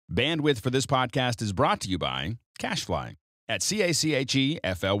Bandwidth for this podcast is brought to you by CacheFly at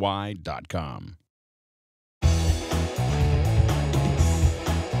CACHEFLY.com.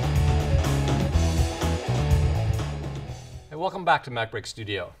 Hey, welcome back to MacBreak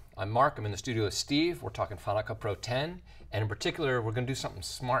Studio. I'm Mark. I'm in the studio with Steve. We're talking Final Cut Pro 10, and in particular, we're going to do something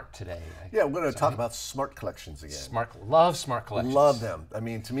smart today. Yeah, we're going to talk about smart collections again. Love smart collections. Love them. I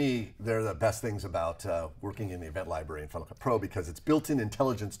mean, to me, they're the best things about working in the event library in Final Cut Pro because it's built-in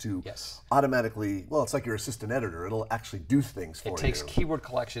intelligence to automatically, well, it's like your assistant editor. It'll actually do things for you. It takes keyword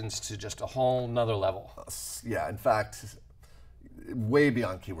collections to just a whole nother level. Yeah, in fact, way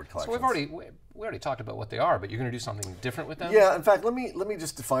beyond keyword collections. So we already talked about what they are, but you're going to do something different with them? Yeah, in fact, let me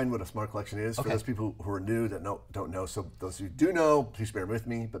just define what a smart collection is for those people who are new that don't know. So those who do know, please bear with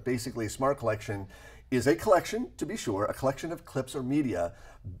me. But basically, a smart collection is a collection, to be sure, a collection of clips or media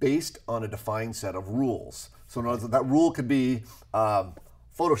based on a defined set of rules. So in other words, that rule could be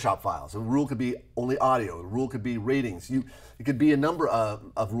Photoshop files. A rule could be only audio. A rule could be ratings. It could be a number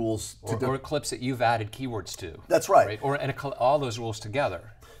of rules. Or clips that you've added keywords to. That's right. Or all those rules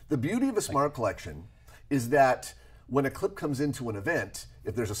together. The beauty of a smart collection is that when a clip comes into an event,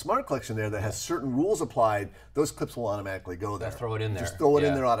 if there's a smart collection there that has certain rules applied, those clips will automatically go there. They'll throw it in there. Just throw it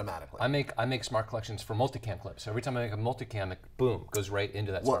in there automatically. I make smart collections for multicam clips. So every time I make a multicam, it boom, goes right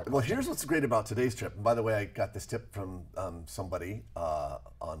into that smart collection. Well, here's what's great about today's tip. And by the way, I got this tip from somebody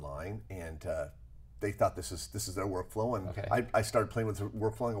online, and they thought this is their workflow, and I started playing with the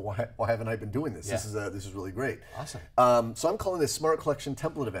workflow and go, why haven't I been doing this? Yeah. This is really great. Awesome. So I'm calling this Smart Collection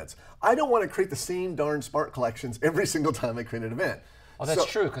Template Events. I don't want to create the same darn smart collections every single time I create an event. Oh, that's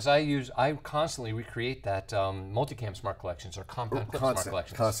true, because I constantly recreate that multicam smart collections or compound clip smart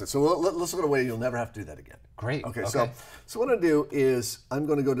collections. Constant. So let's look at a way you'll never have to do that again. Great. Okay. So what I'm going to do is I'm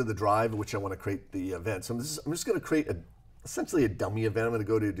going to go to the drive in which I want to create the event. So I'm just going to create essentially a dummy event. I'm going to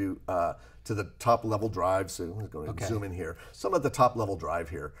go to the top level drive. So I'm going to zoom in here. So I'm at the top level drive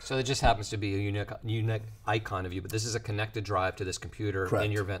here. So it just happens to be a unique icon of you, but this is a connected drive to this computer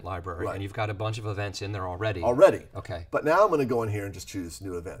in your event library, and you've got a bunch of events in there already. Okay. But now I'm going to go in here and just choose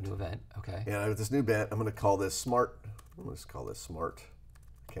new event. New event. Okay. And with this new event, I'm going to call this smart. I'm going to call this smart.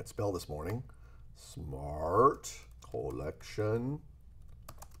 I can't spell this morning. Smart collection.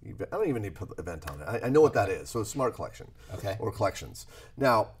 I don't even need to put the event on it. I know what that is. So it's smart collection or collections.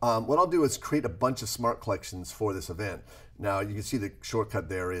 Now, what I'll do is create a bunch of smart collections for this event. Now, you can see the shortcut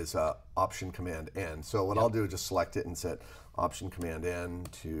there is Option Command N. So what I'll do is just select it and set Option Command N,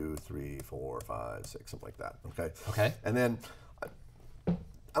 2, 3, 4, 5, 6, something like that. Okay. And then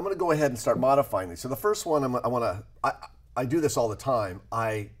I'm going to go ahead and start modifying these. So the first one, I do this all the time.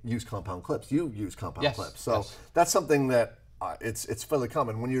 I use compound clips. You use compound clips. So that's something that it's fairly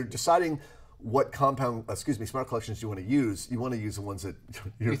common. When you're deciding what smart collections you want to use the ones that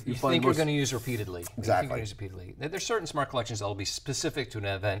you think you're going to use repeatedly. Exactly. There's certain smart collections that will be specific to an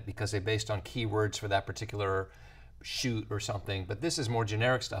event because they're based on keywords for that particular shoot or something, but this is more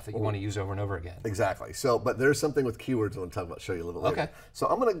generic stuff that you want to use over and over again. Exactly. So, but there's something with keywords I want to talk about, show you a little bit later. So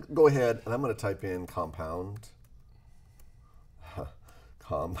I'm going to go ahead and I'm going to type in compound.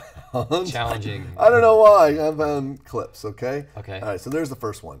 Challenging. I don't know why. I'm clips, okay? All right, so there's the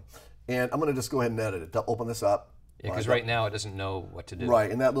first one. And I'm going to just go ahead and edit it. Open this up. Yeah, because right now it doesn't know what to do.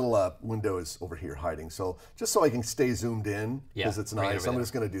 Right, and that little window is over here hiding. So just so I can stay zoomed in, because it's nice, I'm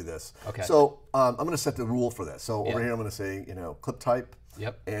just going to do this. So I'm going to set the rule for this. So over here I'm going to say, clip type.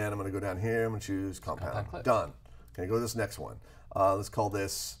 And I'm going to go down here. I'm going to choose compound. Done. Okay, go to this next one. Let's call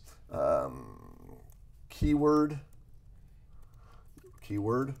this keyword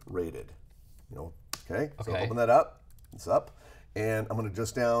rated. Okay. So open that up. It's up. And I'm going to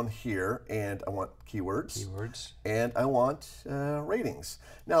just down here, and I want keywords. And I want ratings.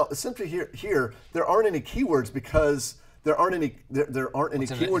 Now, essentially here there aren't any keywords because there aren't any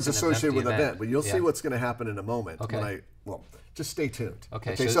keywords associated with event. But you'll see what's going to happen in a moment. Well, just stay tuned.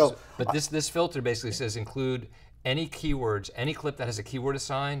 But this filter basically says include any keywords, any clip that has a keyword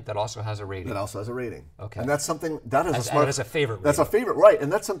assigned that also has a rating. That also has a rating. Okay. And that's something that is a favorite rating. That's a favorite, right?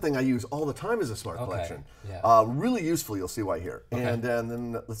 And that's something I use all the time as a smart collection. Yeah. Really useful. You'll see why here. And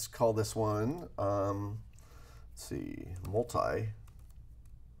then let's call this one. Let's see, multi-cam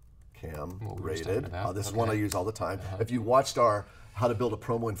rated. This is one I use all the time. If you watched our how to build a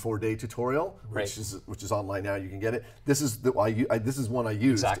promo in 4-day tutorial, which is online now. You can get it. This is this is one I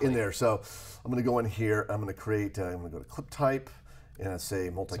used in there. So I'm going to go in here. I'm going to create. I'm going to go to clip type and I say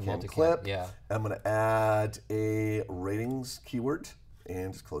multicam clip. Yeah. I'm going to add a ratings keyword.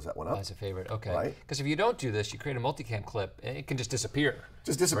 and just close that one up. As a favorite, okay. Right. Because if you don't do this, you create a multicam clip, and it can just disappear.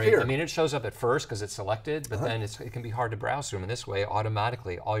 Just disappear. Right? I mean, it shows up at first because it's selected, but then it can be hard to browse through them. And this way,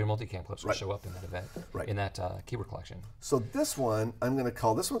 automatically, all your multicam clips will show up in that event, in that keyword collection. So this one, I'm going to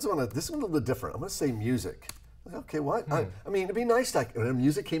call, this one's a little bit different. I'm going to say music. Okay, what? I mean, it'd be nice to, when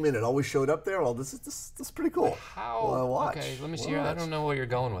music came in, it always showed up there. Well, this is pretty cool. How? Well, watch. Okay, let me see here. I don't know where you're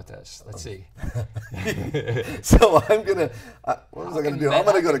going with this. Let's see. So I'm going to, what was I going to do? I'm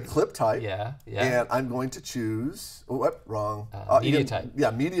going to go to clip type. Yeah. And I'm going to choose, oh, what? Wrong. Media type. Yeah,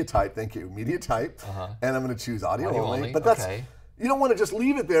 media type, thank you. Media type. And I'm going to choose audio only. But that's, okay. You don't want to just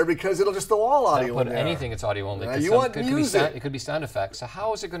leave it there because it'll just throw all audio in there. Anything it's audio only. You want music. It could be sound effects. So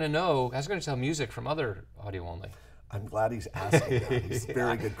how is it going to know? How's it going to tell music from other audio only? I'm glad he's asking that. It's a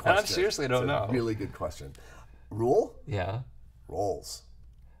very good question. I seriously don't know. Really good question. Rule? Yeah. Rolls.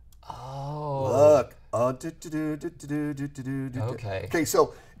 Oh. Look. Okay. Okay,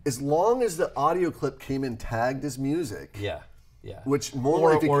 so as long as the audio clip came in tagged as music. Yeah. Which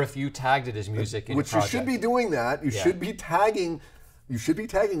normally, or if you tagged it as music in your project. You should be doing that. You should be tagging. You should be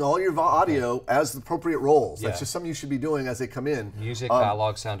tagging all your audio as the appropriate roles. That's just something you should be doing as they come in. Music,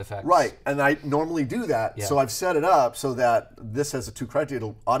 dialogue, sound effects. Right, and I normally do that. So I've set it up so that this has the two criteria: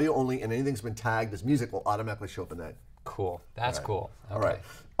 it'll audio only, and anything's been tagged as music will automatically show up in that. Cool. That's cool. Okay.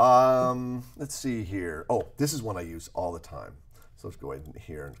 All right. Let's see here. Oh, this is one I use all the time. So let's go ahead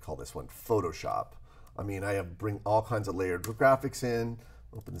here and call this one Photoshop. I mean, I bring all kinds of layered graphics in.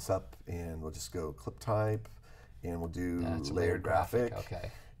 Open this up, and we'll just go clip type. And we'll do layered graphic.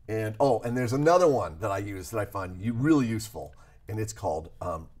 Okay. And and there's another one that I use that I find really useful, and it's called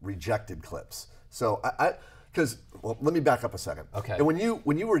rejected clips. So let me back up a second. Okay. And when you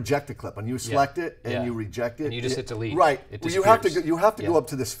reject a clip, when you select it and you reject it, and you just hit delete. Right. Well, you have to go up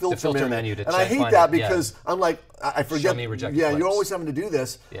to this filter menu to and I hate that because I'm like I forget. Show me rejected clips. clips. You're always having to do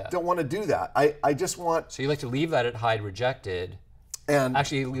this. Yeah. Don't want to do that. I just want. So you like to leave that at hide rejected. And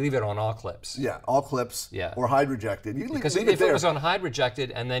actually leave it on all clips. Yeah, all clips. Yeah. Or hide rejected. Because if it was on hide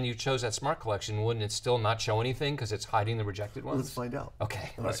rejected and then you chose that smart collection, wouldn't it still not show anything because it's hiding the rejected ones? Let's find out. Okay,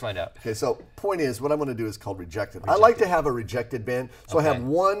 let's find out. Okay, so point is, what I'm going to do is called rejected. I like to have a rejected bin, so I have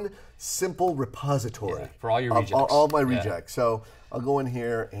one simple repository for all your rejects. All my rejects. So I'll go in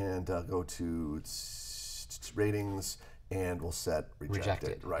here and go to ratings. And we'll set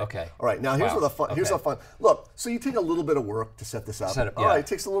rejected. Right. Okay. All right. Now here's here's the fun. Look. So you take a little bit of work to set this up. All right. It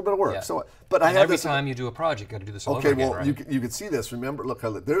takes a little bit of work. So, but I have every time you do a project, you got to do this all over again. Okay. Well, you can see this. Remember, look.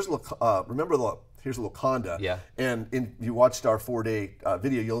 There's remember the here's a Laconda. Yeah. And you watched our 4-day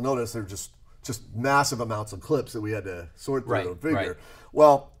video. You'll notice there's just massive amounts of clips that we had to sort through and figure. Right.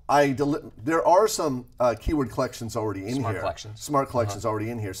 Well, there are some keyword collections already in here. Smart collections already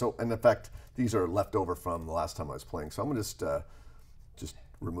in here. So, and in fact, these are left over from the last time I was playing. So I'm going to just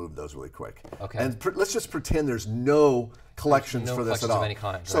remove those really quick. Okay. And let's just pretend there's no collections for this at all. Of any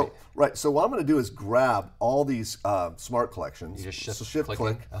kind. So So what I'm going to do is grab all these smart collections. You just shift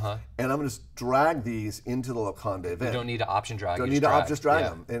click, and I'm going to just drag these into the Laconda event. You don't need to option drag. Don't need to just drag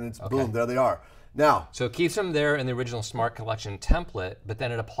them, and it's boom, there they are. Now, so it keeps them there in the original smart collection template, but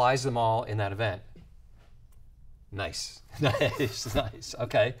then it applies them all in that event. Nice. Nice.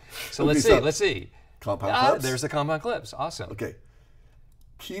 Okay. So let's see. Compound clips. There's the compound clips. Awesome. Okay.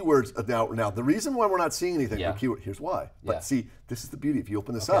 Keywords. Now the reason why we're not seeing anything for keyword, here's why. But see, this is the beauty. If you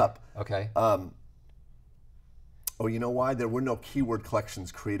open this up. Okay. Oh, you know why? There were no keyword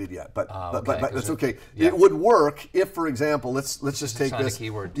collections created yet. But that's okay. Yeah. It would work if, for example, let's just take this. A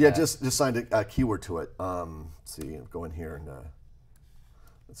keyword. Yeah, just assign a keyword to it. Let's see. Go in here and.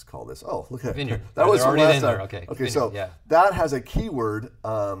 Let's call this. Oh, look at Vineyard. That was already last in time. there. Okay. Okay. Vineyard, So that has a keyword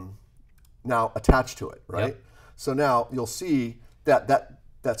now attached to it, right? Yep. So now you'll see that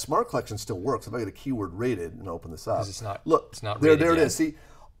smart collection still works. If I get a keyword rated and open this up, because it's not. Look, it's not there. rated There it yet. is. See,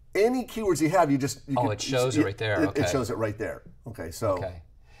 any keywords you have, it shows it right there. It shows it right there. Okay. So. Okay.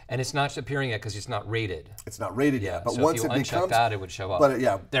 And it's not appearing yet because it's not rated. It's not rated yet, but so once if you it becomes that, it would show up. But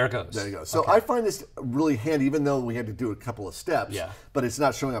there it goes. There you go. So I find this really handy, even though we had to do a couple of steps. Yeah. But it's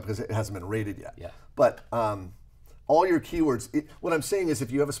not showing up because it hasn't been rated yet. Yeah. But all your keywords. What I'm saying is, if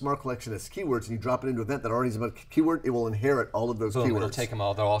you have a smart collection of keywords and you drop it into an event that already has a keyword, it will inherit all of those keywords. It'll take them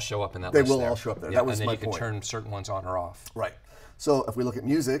all. They'll all show up in that list. They will all show up there. Yeah, that was my point. And then you can turn certain ones on or off. Right. So if we look at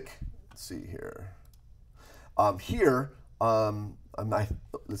music, let's see here.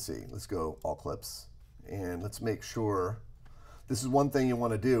 Let's see. Let's go all clips, and let's make sure. This is one thing you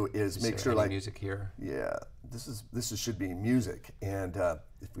want to do is make sure, like music here. Yeah, this should be music, and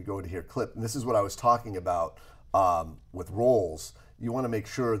if we go to here, clip, and this is what I was talking about with roles. You want to make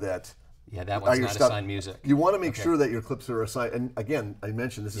sure that Yeah, that one's not assigned music. You want to make sure that your clips are assigned. And again, I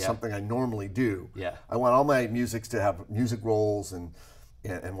mentioned this is something I normally do. Yeah. I want all my musics to have music roles and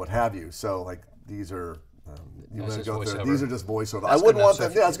what have you. So like these are. You want to go through. These are just voiceover. I wouldn't want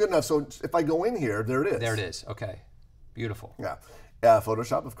them. Yeah, that's good enough. So if I go in here, there it is. There it is. Okay. Beautiful. Yeah.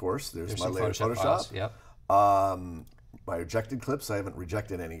 Photoshop, of course. There's my latest Photoshop. Files. Yep. My rejected clips, I haven't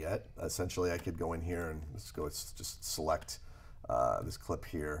rejected any yet. Essentially, I could go in here and just select this clip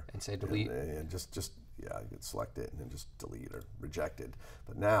here. And say delete. And just you could select it and then just delete or rejected.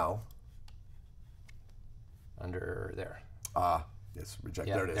 But now. Under there. Yes, reject.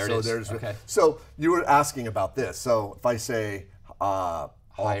 Yeah, there it is. There so it is. there's. Okay. So you were asking about this. So if I say all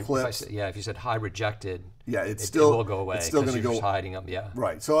clips. If you said hi rejected. Yeah, it will go away. It's still going to go. Just hiding them. Yeah.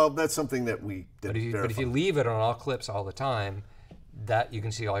 Right. So that's something that we did. But if you leave it on all clips all the time, that you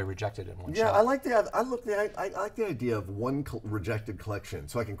can see all your rejected in one shot. Yeah, I like the idea of one rejected collection,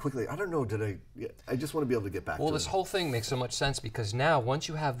 so I can quickly. I don't know. I just want to be able to get back. Well, this whole thing makes so much sense because now once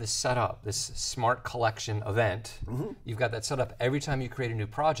you have this set up, this smart collection event, you've got that set up. Every time you create a new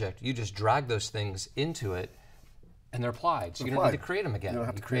project, you just drag those things into it, and they're applied. So you don't need to create them again.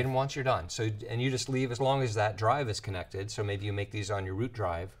 You create them once you're done. So and you just leave as long as that drive is connected. So maybe you make these on your root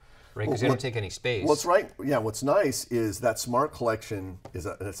drive. Right, because they don't take any space. What's right? Yeah, what's nice is that smart collection it's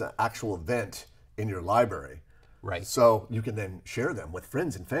an actual event in your library. Right. So you can then share them with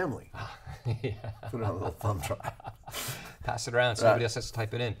friends and family. Yeah. Put it on a little thumb drive. Pass it around so nobody else has to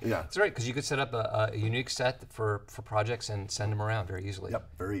type it in. Yeah. That's right, because you could set up a unique set for projects and send them around very easily. Yep,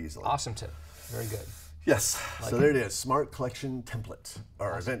 very easily. Awesome tip. Very good. Yes. So there it is, smart collection template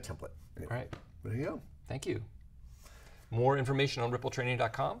or event template. Anyway, Right. There you go. Thank you. More information on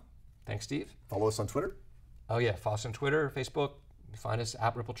rippletraining.com. Thanks, Steve. Follow us on Twitter. Oh, yeah. Follow us on Twitter, Facebook. Find us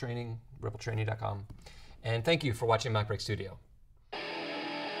at Ripple Training, rippletraining.com. And thank you for watching MacBreak Studio.